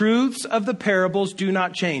 The truths of the parables do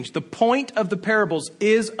not change. The point of the parables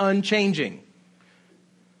is unchanging.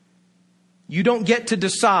 you don't get to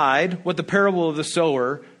decide what the parable of the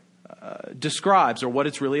sower describes or what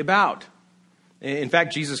it's really about. In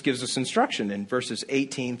fact, Jesus gives us instruction in verses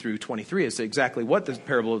 18 through 23 as to exactly what the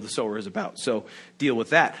parable of the sower is about. So deal with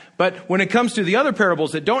that. But when it comes to the other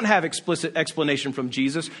parables that don't have explicit explanation from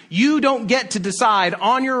Jesus, you don't get to decide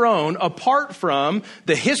on your own apart from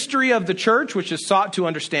the history of the church, which has sought to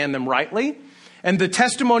understand them rightly, and the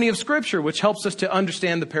testimony of Scripture, which helps us to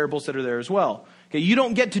understand the parables that are there as well. Okay, you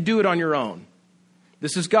don't get to do it on your own.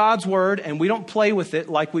 This is God's word, and we don't play with it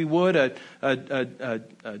like we would a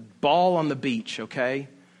ball on the beach, okay?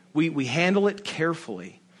 We handle it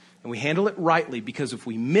carefully, and we handle it rightly, because if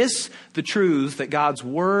we miss the truths that God's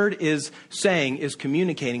word is saying, is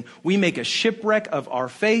communicating, we make a shipwreck of our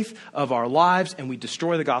faith, of our lives, and we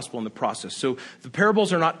destroy the gospel in the process. So the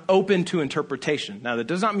parables are not open to interpretation. Now, that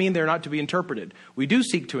does not mean they're not to be interpreted. We do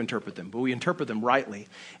seek to interpret them, but we interpret them rightly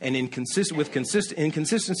and in consistency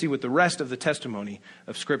with the rest of the testimony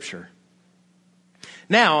of Scripture.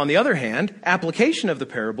 Now, on the other hand, application of the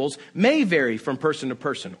parables may vary from person to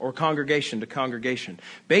person or congregation to congregation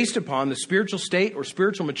based upon the spiritual state or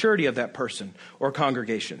spiritual maturity of that person or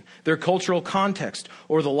congregation, their cultural context,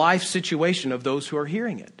 or the life situation of those who are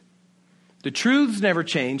hearing it. The truths never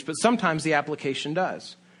change, but sometimes the application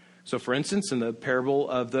does. So, for instance, in the parable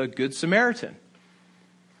of the Good Samaritan,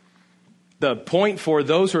 the point for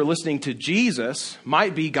those who are listening to Jesus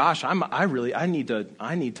might be, gosh, I need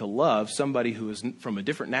to love somebody who is from a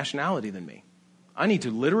different nationality than me. I need to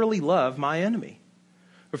literally love my enemy.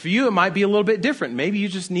 Or for you, it might be a little bit different. Maybe you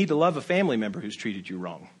just need to love a family member who's treated you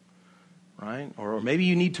wrong, right? Or maybe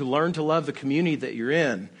you need to learn to love the community that you're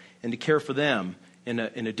in and to care for them in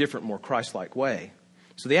a different, more Christ-like way.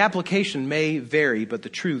 So the application may vary, but the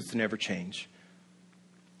truths never change.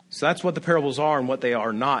 So that's what the parables are and what they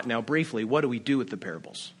are not. Now, briefly, what do we do with the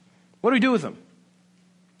parables? What do we do with them?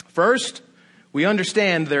 First, we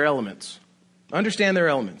understand their elements. Understand their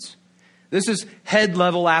elements. This is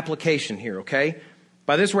head-level application here, okay?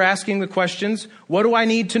 By this, we're asking the questions, what do I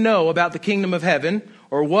need to know about the kingdom of heaven?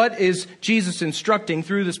 Or what is Jesus instructing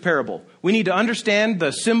through this parable? We need to understand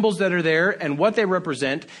the symbols that are there and what they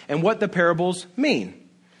represent and what the parables mean.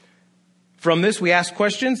 From this, we ask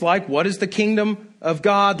questions like, what is the kingdom of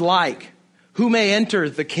God like? Who may enter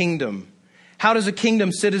the kingdom? How does a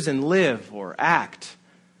kingdom citizen live or act?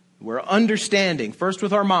 We're understanding, first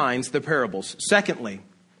with our minds, the parables. Secondly,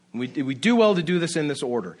 we do well to do this in this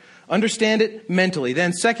order. Understand it mentally.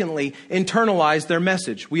 Then secondly, internalize their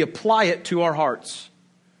message. We apply it to our hearts.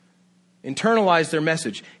 Internalize their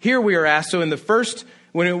message. Here we are asked, so in the first,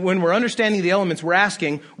 when we're understanding the elements, we're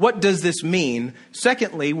asking, what does this mean?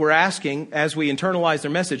 Secondly, we're asking, as we internalize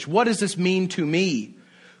their message, what does this mean to me?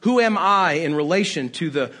 Who am I in relation to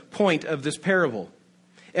the point of this parable?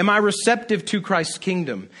 Am I receptive to Christ's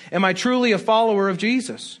kingdom? Am I truly a follower of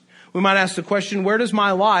Jesus? We might ask the question, where does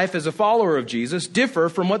my life as a follower of Jesus differ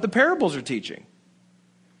from what the parables are teaching?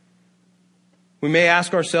 We may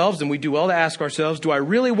ask ourselves, and we do well to ask ourselves, do I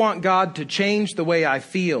really want God to change the way I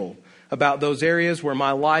feel about those areas where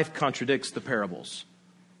my life contradicts the parables?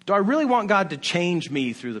 Do I really want God to change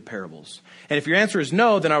me through the parables? And if your answer is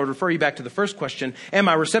no, then I would refer you back to the first question. Am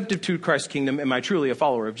I receptive to Christ's kingdom? Am I truly a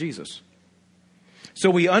follower of Jesus? So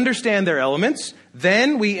we understand their elements,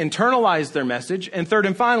 then we internalize their message, and third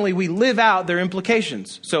and finally, we live out their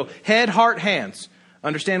implications. So head, heart, hands.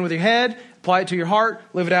 Understand with your head, apply it to your heart,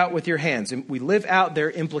 live it out with your hands. And we live out their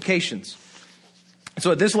implications.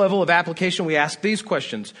 So at this level of application, we ask these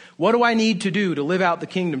questions. What do I need to do to live out the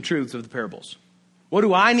kingdom truths of the parables? What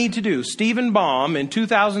do I need to do? Stephen Baum in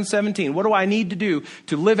 2017, what do I need to do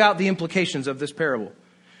to live out the implications of this parable?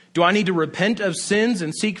 Do I need to repent of sins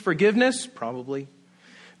and seek forgiveness? Probably.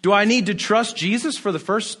 Do I need to trust Jesus for the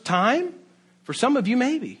first time? For some of you,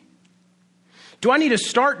 maybe. Do I need to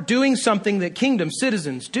start doing something that kingdom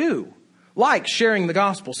citizens do? Like sharing the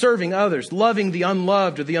gospel, serving others, loving the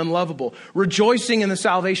unloved or the unlovable, rejoicing in the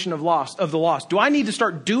salvation of the lost. Do I need to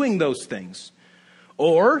start doing those things?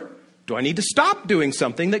 Or do I need to stop doing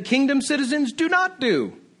something that kingdom citizens do not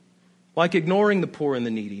do? Like ignoring the poor and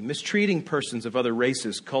the needy, mistreating persons of other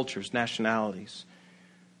races, cultures, nationalities.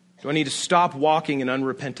 Do I need to stop walking in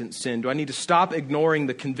unrepentant sin? Do I need to stop ignoring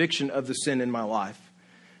the conviction of the sin in my life?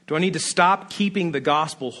 Do I need to stop keeping the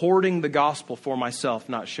gospel, hoarding the gospel for myself,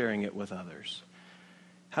 not sharing it with others?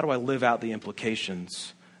 How do I live out the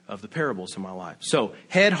implications of the parables in my life? So,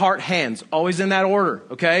 head, heart, hands, always in that order,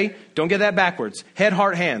 okay? Don't get that backwards. Head,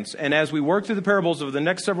 heart, hands. And as we work through the parables over the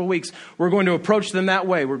next several weeks, we're going to approach them that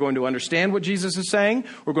way. We're going to understand what Jesus is saying.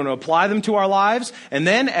 We're going to apply them to our lives. And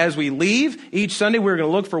then as we leave each Sunday, we're going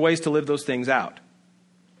to look for ways to live those things out.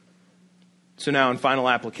 So now in final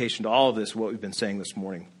application to all of this, what we've been saying this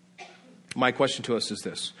morning, my question to us is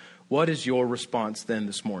this. What is your response then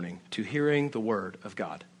this morning to hearing the word of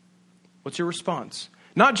God? What's your response?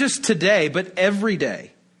 Not just today, but every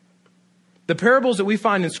day. The parables that we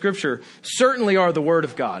find in Scripture certainly are the word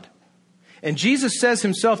of God. And Jesus says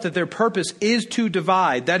himself that their purpose is to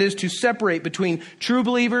divide, that is to separate between true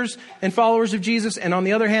believers and followers of Jesus, and on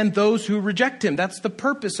the other hand, those who reject him. That's the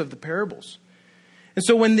purpose of the parables. And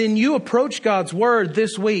so when then you approach God's word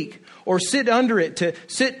this week, or sit under it, to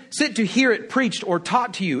sit to hear it preached or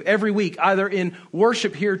taught to you every week, either in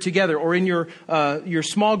worship here together or in your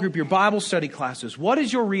small group, your Bible study classes, what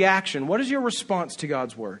is your reaction? What is your response to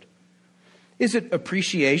God's word? Is it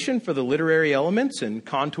appreciation for the literary elements and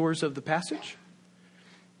contours of the passage?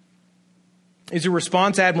 Is your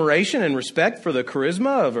response admiration and respect for the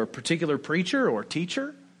charisma of a particular preacher or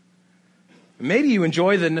teacher? Maybe you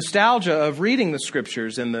enjoy the nostalgia of reading the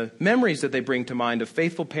Scriptures and the memories that they bring to mind of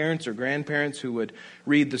faithful parents or grandparents who would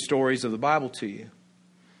read the stories of the Bible to you.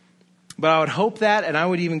 But I would hope that, and I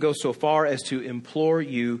would even go so far as to implore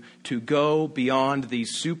you to go beyond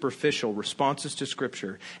these superficial responses to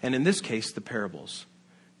Scripture, and in this case, the parables.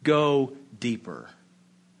 Go deeper.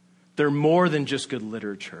 They're more than just good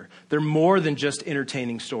literature. They're more than just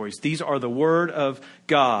entertaining stories. These are the Word of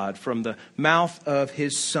God from the mouth of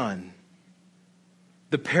His Son.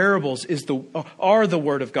 The parables are the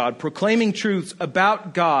Word of God, proclaiming truths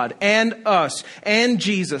about God and us and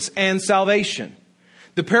Jesus and salvation.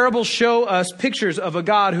 The parables show us pictures of a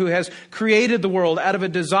God who has created the world out of a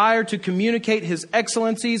desire to communicate His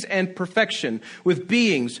excellencies and perfection with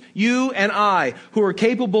beings, you and I, who are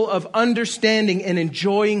capable of understanding and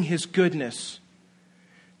enjoying His goodness.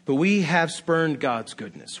 But we have spurned God's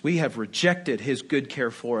goodness. We have rejected His good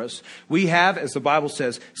care for us. We have, as the Bible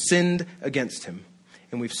says, sinned against Him.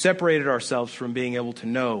 And we've separated ourselves from being able to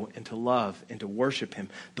know and to love and to worship Him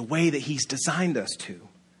the way that He's designed us to.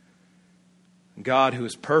 God, who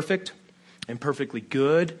is perfect and perfectly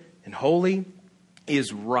good and holy,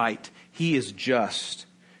 is right. He is just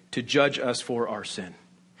to judge us for our sin.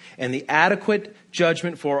 And the adequate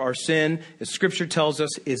judgment for our sin, as Scripture tells us,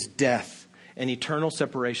 is death and eternal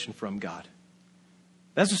separation from God.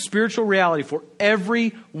 That's a spiritual reality for every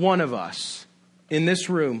one of us in this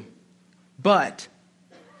room. But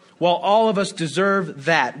while all of us deserve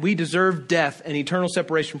that, we deserve death and eternal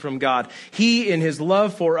separation from God, He, in His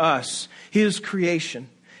love for us, His creation,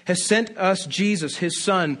 has sent us Jesus, His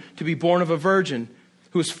Son, to be born of a virgin,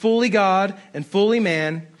 who is fully God and fully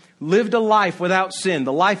man, lived a life without sin,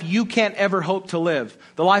 the life you can't ever hope to live,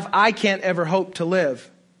 the life I can't ever hope to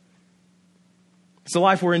live. It's the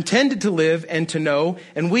life we're intended to live and to know,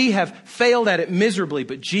 and we have failed at it miserably,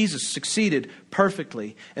 but Jesus succeeded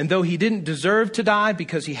perfectly. And though He didn't deserve to die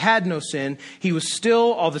because He had no sin, He was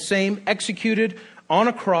still all the same executed on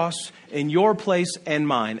a cross in your place and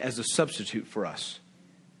mine as a substitute for us.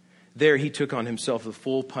 There He took on Himself the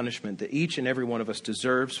full punishment that each and every one of us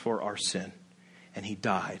deserves for our sin. And He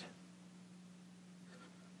died.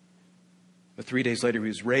 But 3 days later He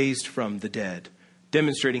was raised from the dead,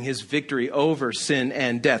 demonstrating His victory over sin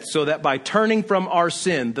and death, so that by turning from our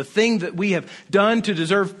sin, the thing that we have done to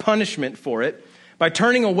deserve punishment for it, by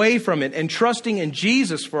turning away from it and trusting in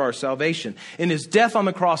Jesus for our salvation, in His death on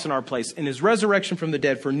the cross in our place, in His resurrection from the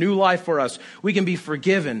dead for new life for us, we can be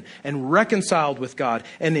forgiven and reconciled with God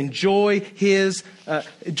and enjoy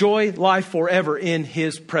life forever in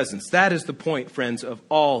His presence. That is the point, friends, of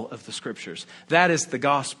all of the Scriptures. That is the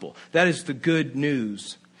gospel. That is the good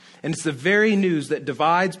news. And it's the very news that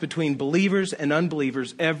divides between believers and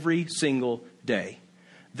unbelievers every single day.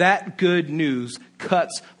 That good news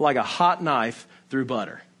cuts like a hot knife through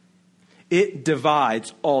butter. It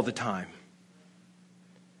divides all the time.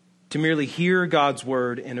 To merely hear God's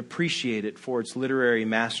word and appreciate it for its literary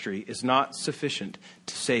mastery is not sufficient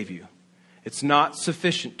to save you. It's not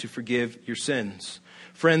sufficient to forgive your sins.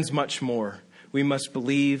 Friends, much more. We must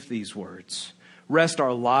believe these words. Rest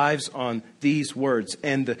our lives on these words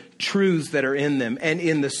and the truths that are in them and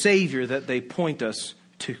in the Savior that they point us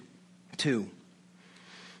to.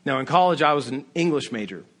 Now, in college, I was an English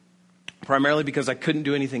major, primarily because I couldn't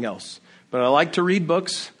do anything else. But I like to read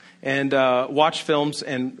books and watch films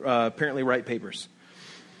and apparently write papers.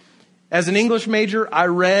 As an English major, I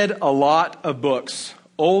read a lot of books.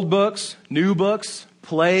 Old books, new books,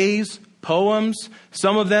 plays, poems.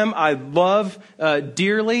 Some of them I love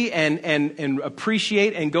dearly and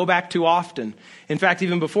appreciate and go back to often. In fact,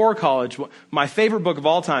 even before college, my favorite book of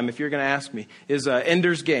all time, if you're going to ask me, is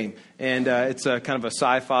Ender's Game. And it's a kind of a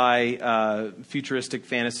sci-fi, futuristic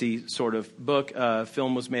fantasy sort of book.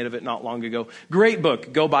 Film was made of it not long ago. Great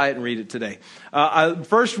book. Go buy it and read it today. I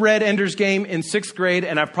first read Ender's Game in 6th grade,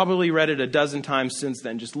 and I've probably read it a dozen times since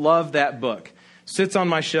then. Just love that book. Sits on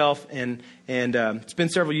my shelf, and it's been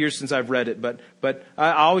several years since I've read it, but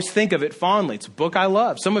I always think of it fondly. It's a book I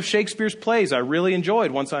love. Some of Shakespeare's plays I really enjoyed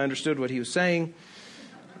once I understood what he was saying.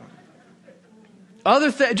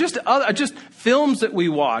 Just films that we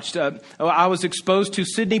watched. I was exposed to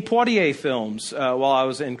Sidney Poitier films while I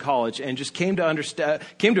was in college, and just came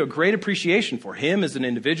to a great appreciation for him as an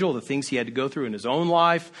individual, the things he had to go through in his own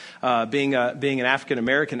life, being an African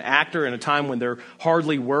American actor in a time when there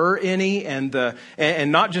hardly were any, and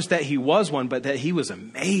not just that he was one, but that he was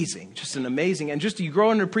amazing, just an amazing, and just you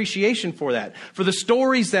grow an appreciation for that, for the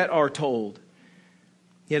stories that are told.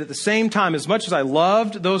 Yet at the same time, as much as I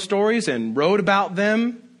loved those stories and wrote about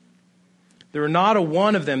them, there were not a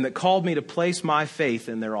one of them that called me to place my faith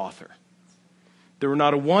in their author. There were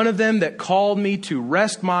not a one of them that called me to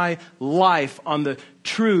rest my life on the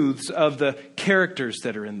truths of the characters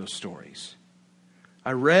that are in those stories.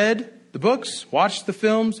 I read the books, watched the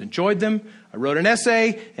films, enjoyed them. I wrote an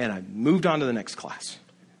essay, and I moved on to the next class.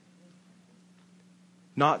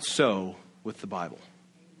 Not so with the Bible.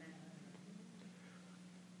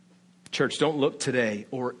 Church, don't look today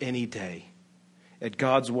or any day at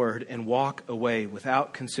God's word and walk away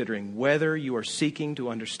without considering whether you are seeking to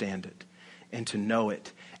understand it and to know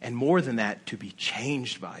it, and more than that, to be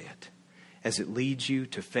changed by it as it leads you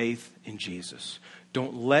to faith in Jesus.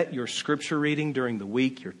 Don't let your scripture reading during the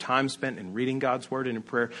week, your time spent in reading God's word and in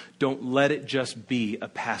prayer, don't let it just be a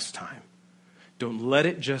pastime. Don't let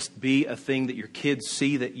it just be a thing that your kids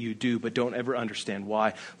see that you do, but don't ever understand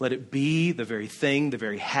why. Let it be the very thing, the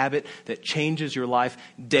very habit that changes your life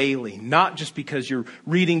daily. Not just because you're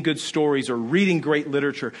reading good stories or reading great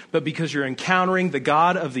literature, but because you're encountering the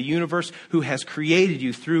God of the universe who has created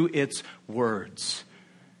you through its words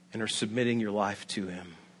and are submitting your life to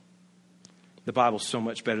him. The Bible's so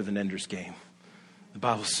much better than Ender's Game. The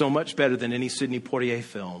Bible's so much better than any Sidney Poitier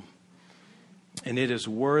film. And it is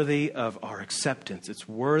worthy of our acceptance. It's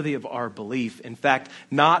worthy of our belief. In fact,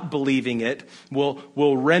 not believing it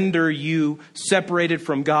will render you separated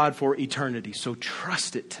from God for eternity. So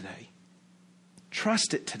trust it today.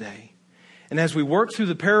 Trust it today. And as we work through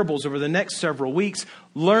the parables over the next several weeks,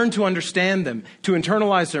 learn to understand them, to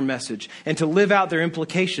internalize their message, and to live out their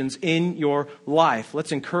implications in your life.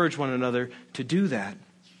 Let's encourage one another to do that.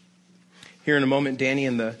 Here in a moment, Danny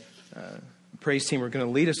and the praise team are going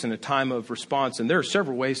to lead us in a time of response. And there are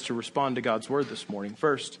several ways to respond to God's word this morning.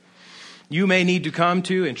 First, you may need to come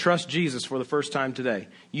to and trust Jesus for the first time today.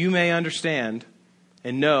 You may understand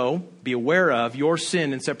and know, be aware of your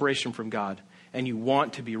sin and separation from God. And you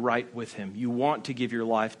want to be right with him. You want to give your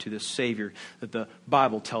life to this Savior that the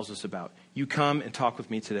Bible tells us about. You come and talk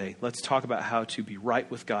with me today. Let's talk about how to be right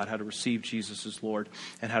with God, how to receive Jesus as Lord,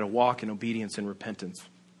 and how to walk in obedience and repentance.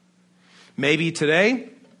 Maybe today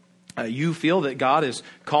you feel that God is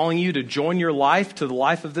calling you to join your life to the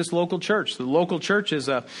life of this local church. The local church is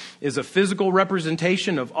a physical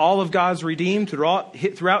representation of all of God's redeemed throughout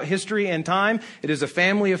history and time. It is a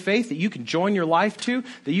family of faith that you can join your life to,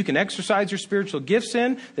 that you can exercise your spiritual gifts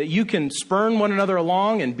in, that you can spurn one another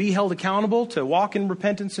along and be held accountable to walk in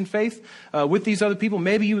repentance and faith with these other people.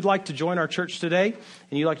 Maybe you would like to join our church today,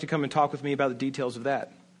 and you'd like to come and talk with me about the details of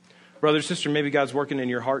that. Brother, sister, maybe God's working in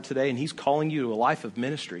your heart today, and he's calling you to a life of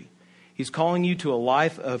ministry. He's calling you to a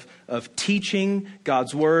life of teaching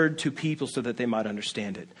God's word to people so that they might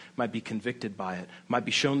understand it, might be convicted by it, might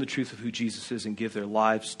be shown the truth of who Jesus is and give their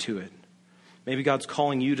lives to it. Maybe God's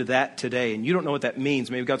calling you to that today, and you don't know what that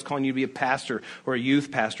means. Maybe God's calling you to be a pastor or a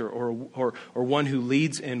youth pastor or one who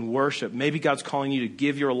leads in worship. Maybe God's calling you to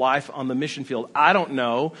give your life on the mission field. I don't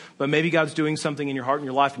know, but maybe God's doing something in your heart and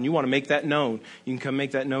your life, and you want to make that known. You can come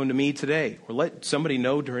make that known to me today, or let somebody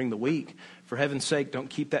know during the week. For heaven's sake, don't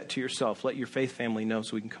keep that to yourself. Let your faith family know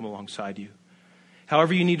so we can come alongside you.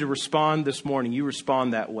 However you need to respond this morning, you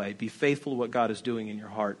respond that way. Be faithful to what God is doing in your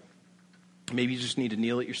heart. Maybe you just need to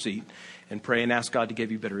kneel at your seat and pray and ask God to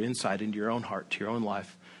give you better insight into your own heart, to your own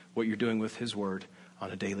life, what you're doing with his word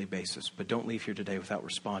on a daily basis. But don't leave here today without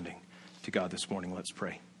responding to God this morning. Let's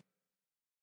pray.